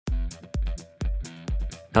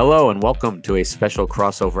Hello and welcome to a special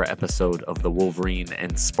crossover episode of the Wolverine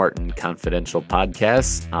and Spartan Confidential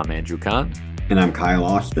podcast. I'm Andrew Kahn. And I'm Kyle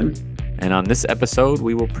Austin. And on this episode,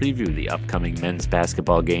 we will preview the upcoming men's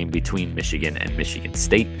basketball game between Michigan and Michigan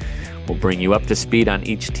State. We'll bring you up to speed on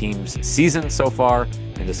each team's season so far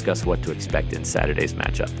and discuss what to expect in Saturday's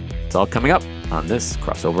matchup. It's all coming up on this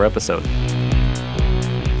crossover episode.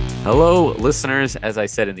 Hello, listeners. As I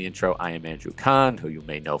said in the intro, I am Andrew Kahn, who you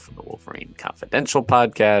may know from the Wolverine Confidential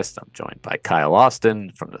podcast. I'm joined by Kyle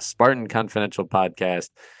Austin from the Spartan Confidential podcast.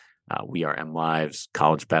 We are MLive's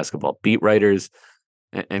college basketball beat writers.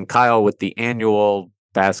 And Kyle, with the annual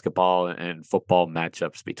basketball and football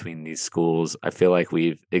matchups between these schools, I feel like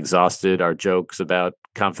we've exhausted our jokes about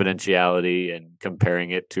confidentiality and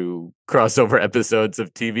comparing it to crossover episodes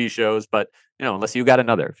of TV shows. But unless you got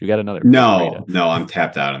another, No, I'm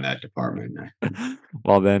tapped out in that department.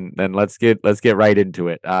 Well, then let's get right into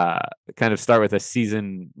it. Kind of start with a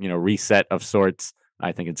season, reset of sorts.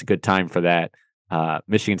 I think it's a good time for that.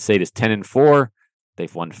 Michigan State is 10-4.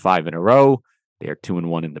 They've won 5 in a row. They are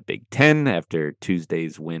 2-1 in the Big Ten after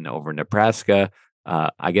Tuesday's win over Nebraska.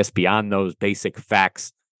 I guess beyond those basic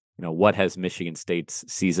facts, what has Michigan State's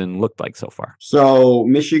season looked like so far? So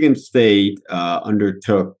Michigan State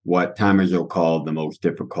undertook what Tom Izzo called the most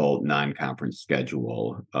difficult non-conference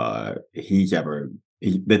schedule that's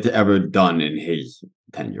ever done in his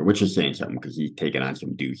tenure, which is saying something because he's taken on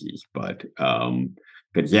some doozies. But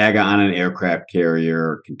Gonzaga on an aircraft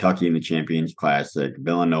carrier, Kentucky in the Champions Classic,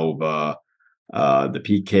 Villanova,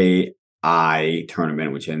 the PKI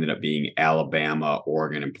tournament, which ended up being Alabama,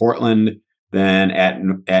 Oregon, and Portland, then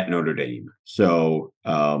at Notre Dame. So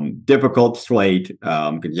difficult slate.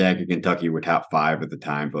 Gonzaga, Kentucky were top 5 at the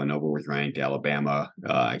time. Villanova was ranked. Alabama,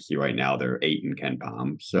 I see right now they're 8 in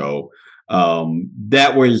KenPom. So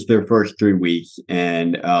that was their first 3 weeks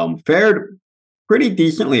and fared pretty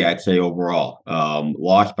decently, I'd say, overall.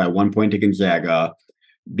 Lost by 1 point to Gonzaga.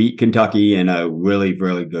 Beat Kentucky in a really,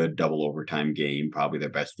 really good double overtime game, probably their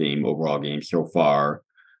best overall game so far.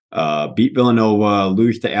 Beat Villanova,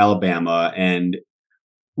 lose to Alabama, and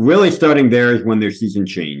really starting there is when their season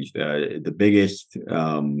changed. The biggest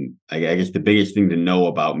thing to know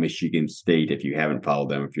about Michigan State, if you haven't followed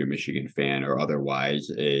them, if you're a Michigan fan or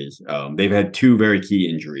otherwise, is they've had 2 very key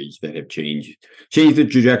injuries that have changed the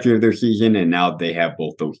trajectory of their season, and now they have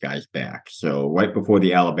both those guys back. So right before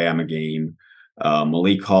the Alabama game,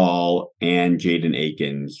 Malik Hall and Jaden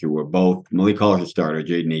Akins, who were both, Malik Hall is a starter,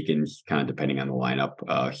 Jaden Akins, kind of depending on the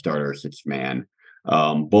lineup, starter, 6th man,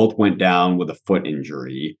 both went down with a foot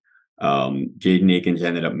injury. Jaden Akins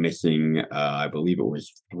ended up missing, I believe it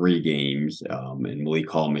was 3 games, and Malik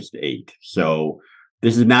Hall missed 8. So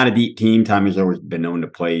this is not a deep team. Tom has always been known to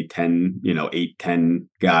play 8, 10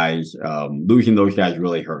 guys. Losing those guys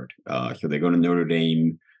really hurt. So they go to Notre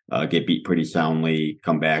Dame, get beat pretty soundly,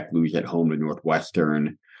 come back, lose at home to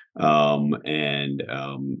Northwestern, and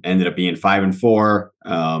ended up being 5-4,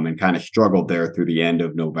 and kind of struggled there through the end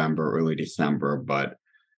of November, early December. But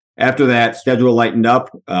after that, schedule lightened up.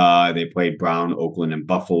 They played Brown, Oakland, and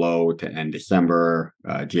Buffalo to end December.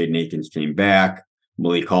 Jaden Akins came back.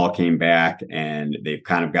 Malik Hall came back, and they've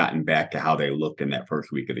kind of gotten back to how they looked in that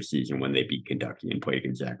first week of the season when they beat Kentucky and played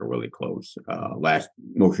Gonzaga really close.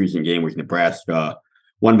 Most recent game was Nebraska.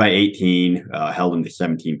 Won by 18, held them to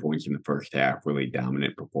 17 points in the first half, really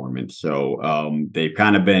dominant performance. So they've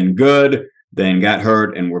kind of been good, then got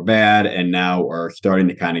hurt and were bad, and now are starting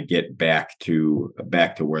to kind of get back to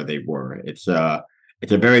where they were. It's a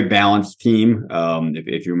very balanced team.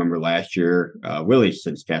 If you remember last year, really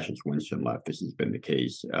since Cassius Winston left, this has been the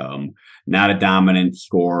case. Not a dominant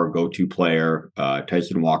scorer, go-to player.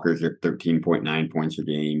 Tyson Walker's at 13.9 points a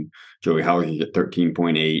game. Joey Hauser's at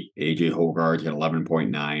 13.8. AJ Hoggard's at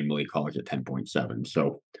 11.9. Malik Hall's at 10.7.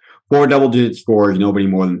 So 4 double-digit scores, nobody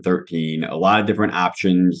more than 13. A lot of different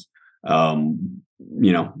options.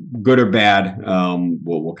 Good or bad.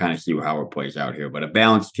 We'll kind of see how it plays out here. But a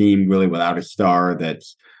balanced team, really without a star.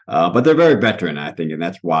 But they're very veteran, I think, and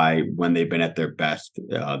that's why when they've been at their best,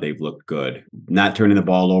 they've looked good. Not turning the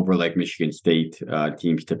ball over like Michigan State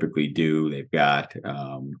teams typically do. They've got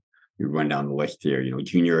you run down the list here.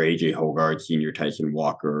 Junior AJ Hoggard, senior Tyson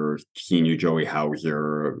Walker, senior Joey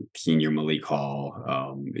Hauser, senior Malik Hall.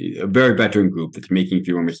 A very veteran group that's making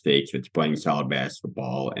fewer mistakes, that's playing solid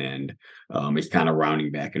basketball, and is kind of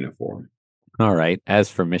rounding back into form. All right. As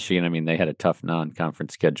for Michigan, they had a tough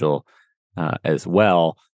non-conference schedule as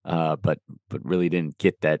well, but really didn't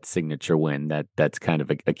get that signature win. That's kind of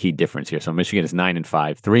a key difference here. So Michigan is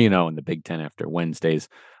 9-5, 3-0 in the Big Ten after Wednesday's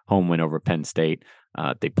home win over Penn State.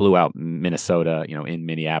 They blew out Minnesota, in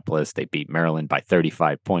Minneapolis. They beat Maryland by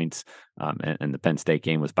 35 points, and the Penn State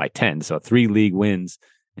game was by 10. So 3 league wins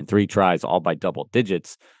in 3 tries, all by double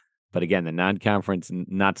digits. But again, the non-conference,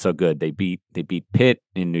 not so good. They beat Pitt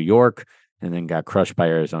in New York and then got crushed by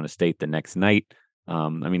Arizona State the next night.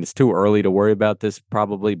 It's too early to worry about this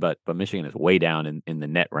probably, but Michigan is way down in the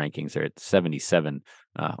net rankings. They're at 77.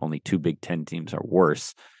 Only 2 Big Ten teams are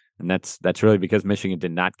worse. And that's really because Michigan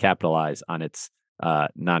did not capitalize on its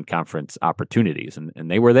non-conference opportunities, and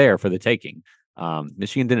they were there for the taking.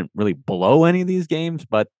 Michigan didn't really blow any of these games,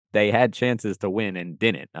 but they had chances to win and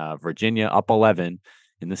didn't. Virginia up 11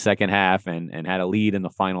 in the second half and had a lead in the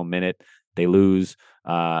final minute. They lose.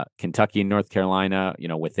 Kentucky and North Carolina,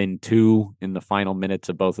 within 2 in the final minutes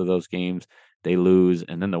of both of those games, they lose.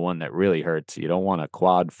 And then the one that really hurts, you don't want a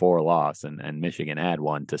quad 4 loss, and Michigan had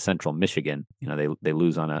one to Central Michigan. They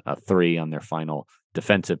lose on a 3 on their final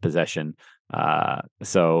defensive possession.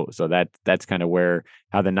 So that's kind of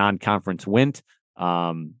how the non-conference went.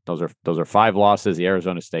 Those are 5 losses. The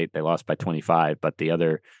Arizona State, they lost by 25, but the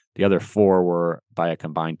other 4 were by a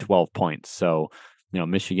combined 12 points. So,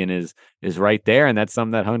 Michigan is right there. And that's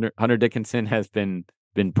something that Hunter Dickinson has been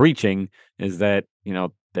preaching, is that,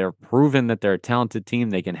 they're proven that they're a talented team.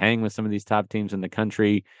 They can hang with some of these top teams in the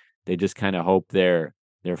country. They just kind of hope they're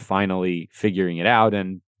finally figuring it out.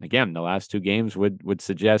 And again, the last 2 games would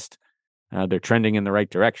suggest they're trending in the right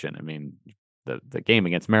direction. The game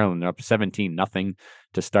against Maryland, they're up 17-0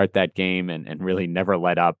 to start that game and really never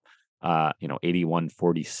let up.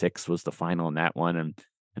 81-46 was the final in that one,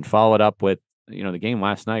 and followed up with, the game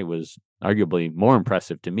last night was arguably more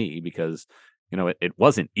impressive to me because, it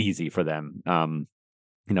wasn't easy for them.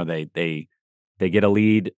 They get a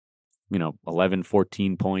lead, 11,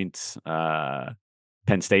 14 points.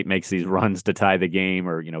 Penn State makes these runs to tie the game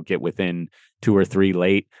or, get within 2 or 3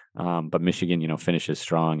 late. But Michigan, finishes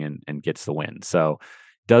strong and gets the win. So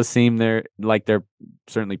it does seem they're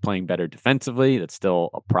certainly playing better defensively. That's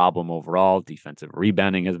still a problem overall. Defensive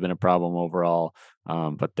rebounding has been a problem overall.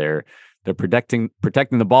 But they're protecting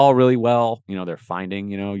the ball really well. They're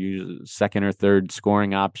finding, usually second or third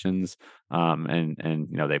scoring options. And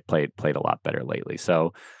they played a lot better lately.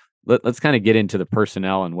 So let's kind of get into the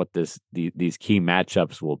personnel and what these key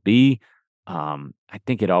matchups will be. I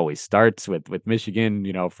think it always starts with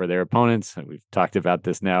Michigan, for their opponents. We've talked about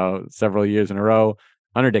this now several years in a row.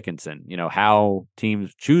 Hunter Dickinson, how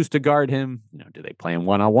teams choose to guard him. Do they play him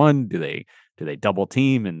one-on-one? Do they double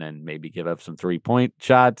team and then maybe give up some 3-point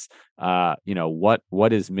shots?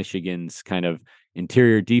 What is Michigan's kind of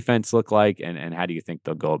interior defense look like, and how do you think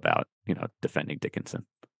they'll go about, defending Dickinson?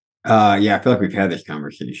 Yeah, I feel like we've had this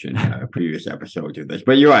conversation previous episodes of this,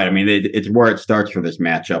 but you're right. It's where it starts for this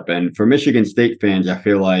matchup. And for Michigan State fans, I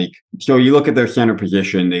feel like, so you look at their center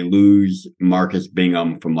position, they lose Marcus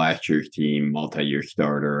Bingham from last year's team, multi-year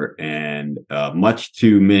starter, and much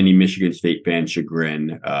to many Michigan State fans'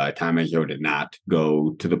 chagrin, Tom Izzo did not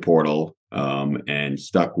go to the portal and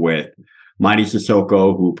stuck with Mady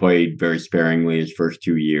Sissoko, who played very sparingly his first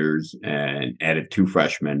 2 years, and added 2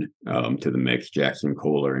 freshmen to the mix, Jackson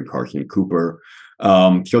Kohler and Carson Cooper.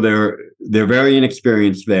 So they're very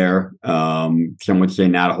inexperienced there. Some would say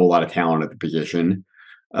not a whole lot of talent at the position.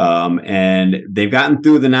 And they've gotten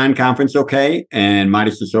through the non-conference okay, and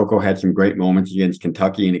Mady Sissoko had some great moments against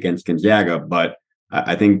Kentucky and against Gonzaga, but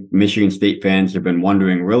I think Michigan State fans have been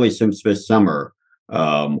wondering really since this summer,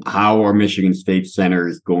 how are Michigan State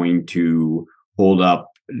centers going to hold up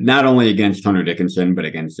not only against Hunter Dickinson, but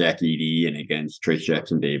against Zach Edey and against Trayce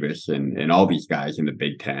Jackson-Davis and all these guys in the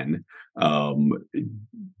Big Ten?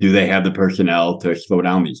 Do they have the personnel to slow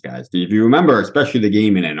down these guys? If you remember, especially the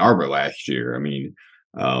game in Ann Arbor last year,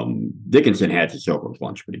 Dickinson had Sissoko's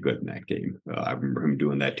lunch pretty good in that game. I remember him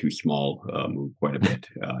doing that too small move quite a bit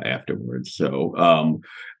afterwards. So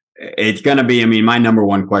it's going to be, my number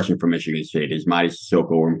one question for Michigan State is Mady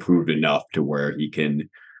Sissoko improved enough to where he can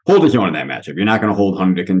hold his own in that matchup. You're not going to hold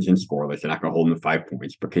Hunter Dickinson scoreless. You're not going to hold him to 5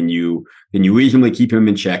 points, but can you reasonably keep him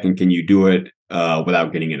in check, and can you do it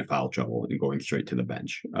without getting into foul trouble and going straight to the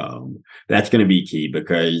bench? That's going to be key,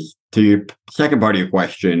 because to your second part of your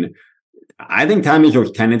question, I think Tom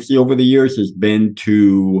Izzo's tendency over the years has been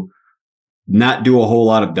to not do a whole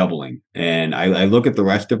lot of doubling. And I look at the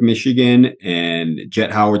rest of Michigan, and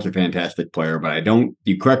Jet Howard's a fantastic player, but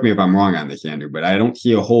you correct me if I'm wrong on this, Andrew, but I don't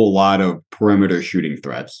see a whole lot of perimeter shooting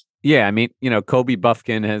threats. Yeah. Kobe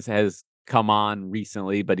Buffkin has come on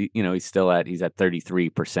recently, but he's still at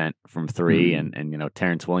 33% from 3. Mm-hmm. And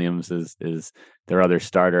Terrence Williams is their other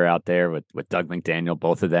starter out there with Doug McDaniel,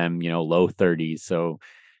 both of them, low 30s. So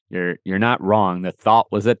you're not wrong. The thought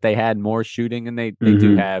was that they had more shooting, and they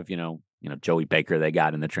do have, Joey Baker they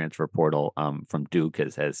got in the transfer portal from Duke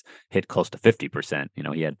has hit close to 50%.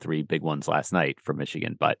 He had 3 big ones last night for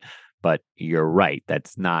Michigan, but you're right.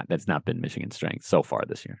 That's not been Michigan's strength so far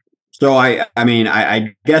this year. So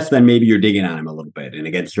I guess then maybe you're digging on him a little bit, and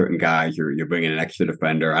against certain guys, you're bringing an extra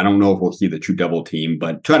defender. I don't know if we'll see the true double team,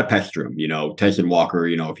 but try to pester him. Tyson Walker.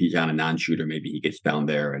 If he's on a non-shooter, maybe he gets down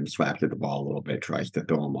there and slaps at the ball a little bit, tries to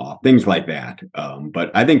throw him off, things like that. But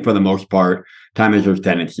I think for the most part, Tom Izzo's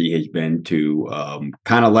tendency has been to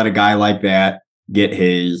kind of let a guy like that get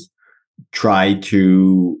his, try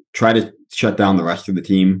to shut down the rest of the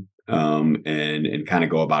team. And kind of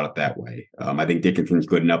go about it that way. I think Dickinson's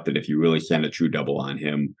good enough that if you really send a true double on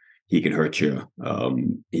him, he can hurt you.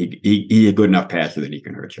 He's a good enough passer that he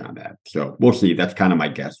can hurt you on that. So we'll see. That's kind of my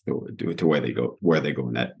guess to where they go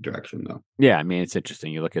in that direction, though. Yeah, I mean, it's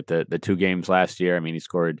interesting. You look at the 2 games last year. I mean,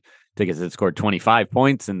 Dickinson scored 25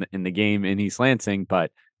 points in the game in East Lansing,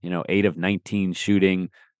 but 8 of 19 shooting.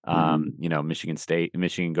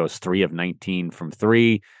 Michigan goes 3 of 19 from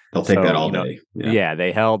 3. They'll take that all day. Yeah,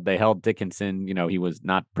 they held Dickinson. He was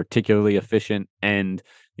not particularly efficient, and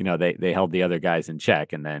they held the other guys in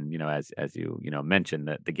check. And then as you mentioned,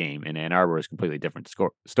 the game in Ann Arbor is a completely different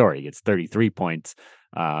story. He gets 33 points.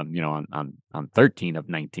 On 13 of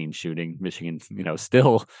 19 shooting. Michigan,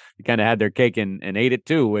 still kind of had their cake and ate it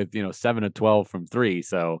too with 7 of 12 from 3.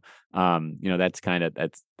 So that's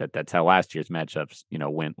how last year's matchups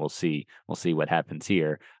went. We'll see what happens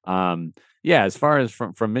here. As far as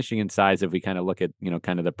from Michigan's size, if we kind of look at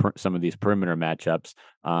kind of some of these perimeter matchups,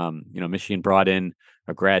 Michigan brought in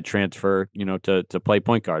a grad transfer to play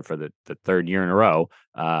point guard for the 3rd year in a row.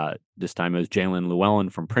 This time it was Jalen Llewellyn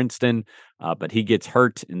from Princeton, but he gets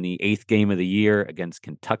hurt in the 8th game of the year against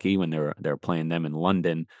Kentucky when they're playing them in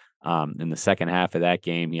London. In the second half of that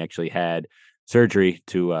game, he actually had surgery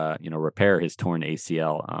to repair his torn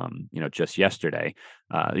ACL. Just yesterday,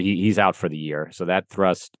 he's out for the year. So that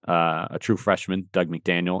thrust a true freshman, Doug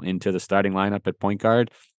McDaniel, into the starting lineup at point guard.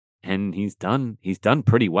 And he's done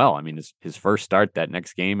pretty well. I mean, his first start that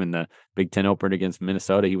next game in the Big Ten opener against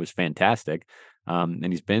Minnesota, he was fantastic. And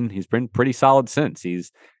he's been pretty solid since.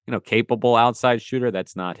 He's capable outside shooter.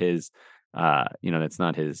 That's not his that's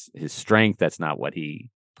not his strength. That's not what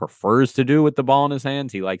he prefers to do with the ball in his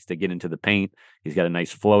hands. He likes to get into the paint. He's got a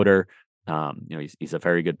nice floater. He's a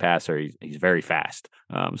very good passer. He's very fast.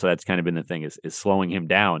 So that's kind of been the thing is slowing him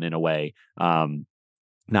down in a way.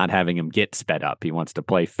 Not having him get sped up. He wants to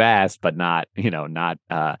play fast, but not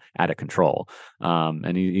out of control.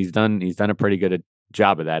 And he's done a pretty good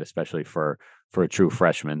job of that, especially for a true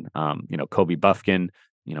freshman. Kobe Buffkin,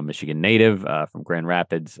 Michigan native from Grand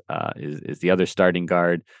Rapids, is the other starting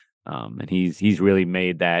guard. And he's really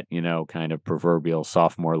made that, kind of proverbial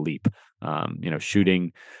sophomore leap,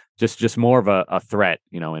 shooting just more of a threat,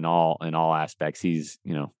 in all aspects. He's,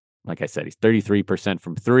 like I said, he's 33%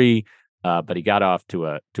 from 3. But he got off to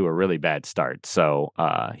a really bad start. So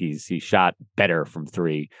he shot better from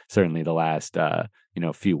 3, certainly the last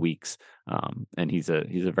few weeks. And he's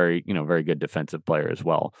a very very good defensive player as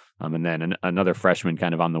well. And then another freshman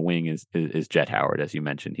kind of on the wing is Jet Howard, as you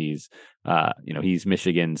mentioned. He's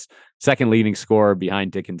Michigan's second leading scorer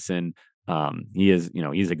behind Dickinson. He's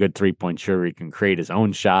a good 3-point shooter. He can create his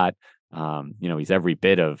own shot. He's every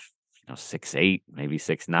bit of 6'8", maybe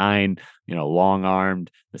 6'9", long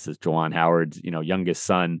armed. This is Juwan Howard's, youngest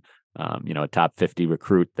son, a top 50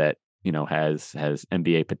 recruit that, has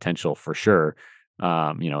NBA potential for sure.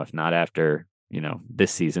 If not after,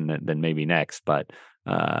 this season, then maybe next, but,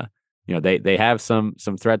 they have some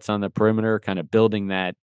threats on the perimeter. Kind of building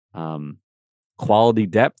that, quality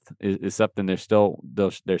depth is something they're still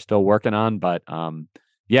working on. But, I'm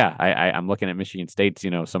looking at Michigan State's,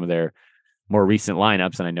 some of their more recent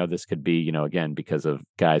lineups, and I know this could be, again, because of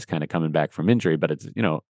guys kind of coming back from injury, but it's,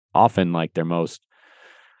 often like their most,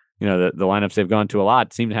 the lineups they've gone to a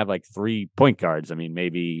lot seem to have like 3 point guards. I mean,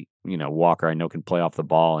 maybe, Walker, I know, can play off the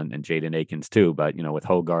ball, and Jaden Akins too, but, with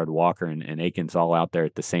Hogard, Walker, and Akins all out there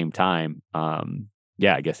at the same time.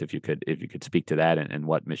 I guess if you could speak to that and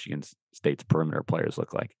what Michigan State's perimeter players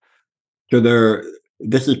look like. So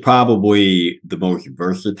this is probably the most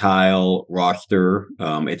versatile roster.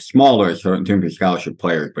 It's smaller in terms of scholarship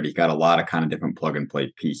players, but he's got a lot of kind of different plug and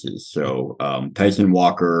play pieces. So Tyson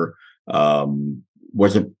Walker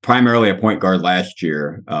was primarily a point guard last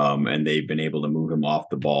year, and they've been able to move him off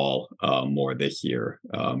the ball more this year.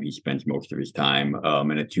 He spends most of his time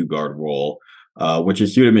in a 2-guard role. which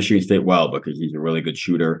has suited Michigan State well because he's a really good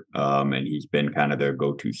shooter, and he's been kind of their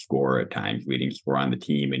go-to scorer at times, leading scorer on the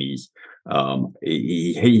team, and he's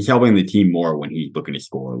helping the team more when he's looking to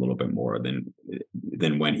score a little bit more than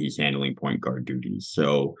when he's handling point guard duties.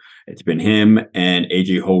 So it's been him and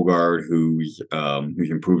AJ Hoggard, who's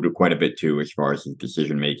improved quite a bit too as far as his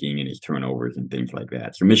decision making and his turnovers and things like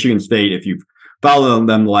that. So Michigan State, if you've followed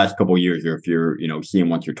them the last couple of years, or if you're see them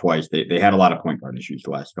once or twice, they had a lot of point guard issues the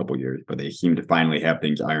last couple of years, but they seem to finally have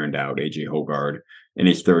things ironed out. AJ Hoggard in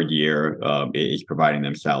his third year is providing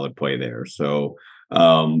them solid play there. So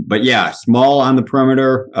but yeah, small on the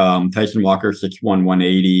perimeter. Tyson Walker, 6'1",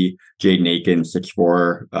 180. Jaden Aiken,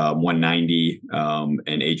 6'4", 190. And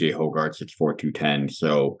AJ Hoggard, 6'4", 210.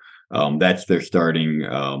 So that's their starting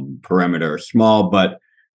perimeter. Small, but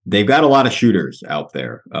they've got a lot of shooters out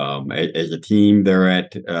there. As a team, they're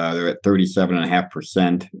at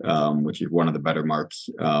 37.5%, which is one of the better marks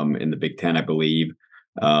in the Big Ten, I believe.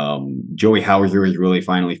 Joey Hauser has really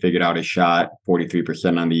finally figured out his shot,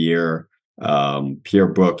 43% on the year. Pierre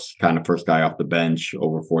Brooks, kind of first guy off the bench,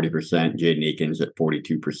 over 40%. Jaden Akins at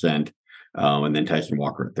 42%. And then Tyson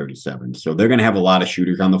Walker at 37%. So they're going to have a lot of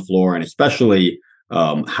shooters on the floor, and especially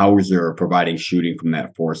Hauser providing shooting from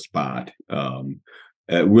that 4 spot.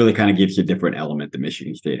 It really kind of gives you a different element that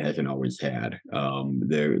Michigan State hasn't always had.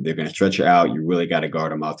 They're going to stretch it out. You really got to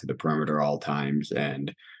guard them out to the perimeter all times,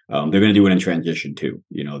 and they're going to do it in transition too.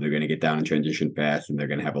 They're going to get down in transition fast, and they're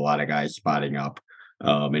going to have a lot of guys spotting up.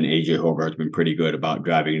 And AJ Hoggard's been pretty good about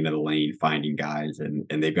driving into the lane, finding guys, and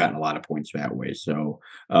they've gotten a lot of points that way. So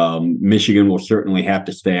Michigan will certainly have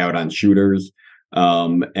to stay out on shooters.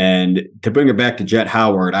 And to bring it back to Jett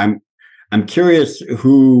Howard, I'm curious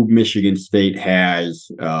who Michigan State has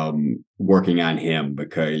working on him,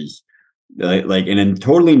 because like in a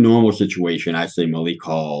totally normal situation, I say Malik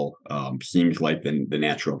Hall seems like the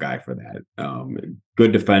natural guy for that.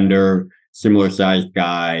 Good defender, similar sized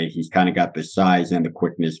guy. He's kind of got the size and the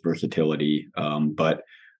quickness, versatility. But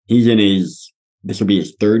he's this will be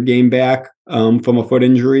his third game back from a foot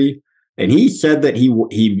injury. And he said that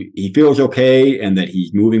he feels okay and that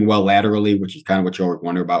he's moving well laterally, which is kind of what you always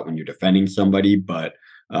wonder about when you're defending somebody. But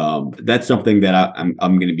that's something that I'm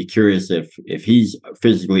going to be curious if he's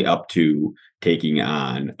physically up to taking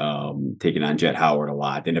on Jett Howard a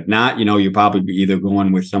lot. And if not, you're probably either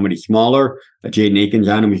going with somebody smaller, a Jaden Akins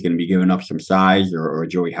on him who's going to be giving up some size, or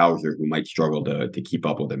Joey Hauser who might struggle to keep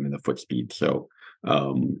up with him in the foot speed. So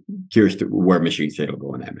curious to where Michigan State will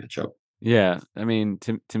go in that matchup. Yeah, I mean,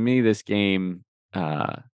 to me, this game,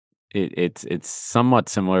 it's somewhat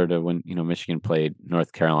similar to when Michigan played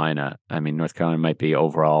North Carolina. I mean, North Carolina might be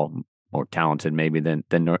overall more talented maybe than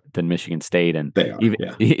Michigan State, and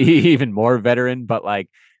even more veteran. But like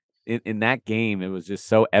in that game, it was just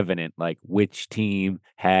so evident like which team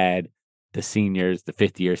had the seniors, the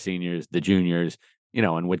fifth-year seniors, the juniors,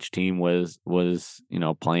 and which team was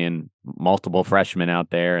playing multiple freshmen out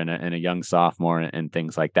there and a young sophomore and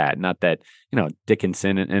things like that. Not that,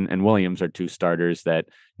 Dickinson and Williams are two starters that,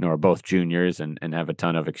 are both juniors and have a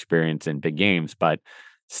ton of experience in big games, but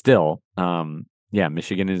still,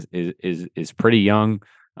 Michigan is pretty young.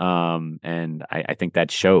 And I think that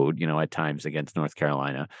showed, at times against North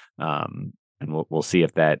Carolina. And we'll see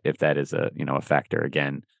if that is a factor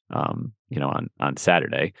again, on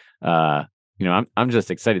Saturday. I'm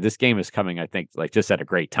just excited. This game is coming, I think, like just at a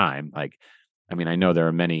great time. Like, I mean, I know there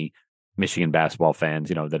are many Michigan basketball fans,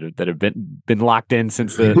 that have been locked in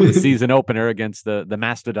since the season opener against the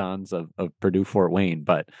mastodons of Purdue Fort Wayne.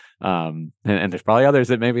 But and there's probably others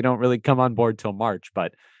that maybe don't really come on board till March.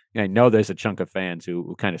 But I know there's a chunk of fans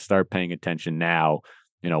who kind of start paying attention now,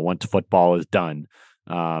 once football is done.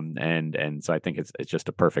 And so I think it's just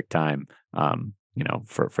a perfect time,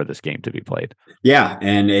 for this game to be played. Yeah,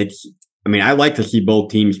 and I like to see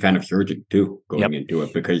both teams kind of surging too going into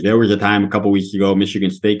it, because there was a time a couple weeks ago,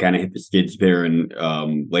 Michigan State kind of hit the skids there in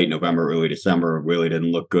late November, early December. Really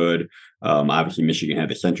didn't look good. Obviously, Michigan had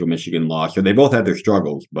the Central Michigan loss, so they both had their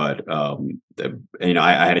struggles. But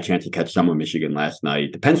I had a chance to catch some of Michigan last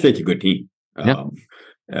night. The Penn State's a good team.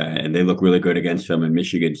 And they look really good against them. In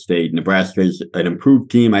Michigan State, Nebraska is an improved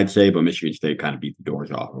team, I'd say, but Michigan State kind of beat the doors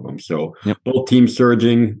off of them. So both teams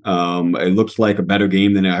surging. It looks like a better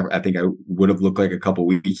game than I think I would have looked like a couple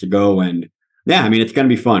weeks ago. And yeah, it's going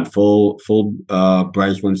to be fun. Full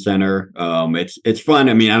Breslin Center. It's fun.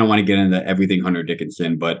 I don't want to get into everything Hunter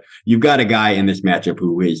Dickinson, but you've got a guy in this matchup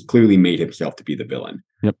who has clearly made himself to be the villain.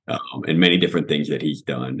 And many different things that he's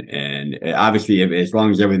done. And obviously, as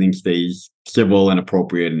long as everything stays civil and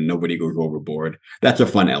appropriate and nobody goes overboard. That's a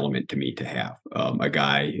fun element to me to have. A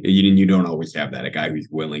guy, you don't always have that, a guy who's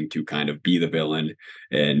willing to kind of be the villain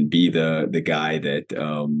and be the guy that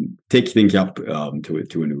takes things up to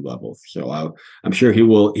a new level. So I'm sure he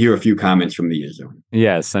will hear a few comments from the zone.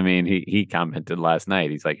 Yes, I mean he commented last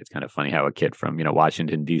night. He's like, it's kind of funny how a kid from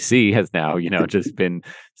Washington D.C. has now just been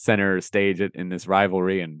center stage in this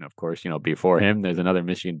rivalry, and of course before him there's another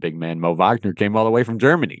Michigan big man, Mo Wagner, came all the way from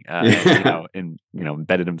Germany, and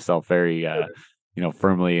embedded himself very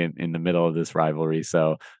firmly in the middle of this rivalry.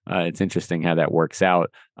 So it's interesting how that works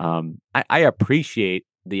out. I appreciate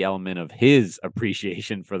the element of his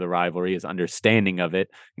appreciation for the rivalry, his understanding of it,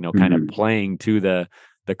 kind of playing to the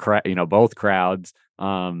both crowds.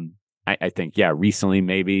 I think, recently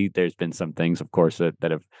maybe there's been some things, of course, that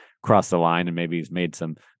have crossed the line, and maybe he's made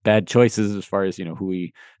some bad choices as far as who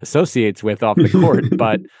he associates with off the court.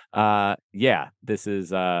 But this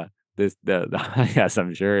is yes,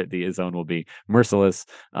 I'm sure the zone will be merciless.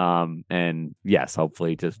 And yes,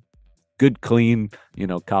 hopefully just good, clean,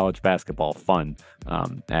 college basketball fun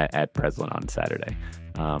at Breslin on Saturday.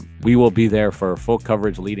 We will be there for full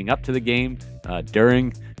coverage leading up to the game,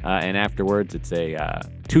 during and afterwards. It's a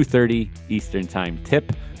 2:30 Eastern time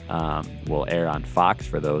tip. Will air on Fox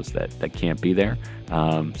for those that can't be there.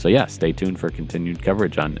 So stay tuned for continued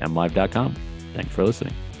coverage on mlive.com. Thanks for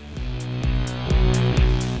listening.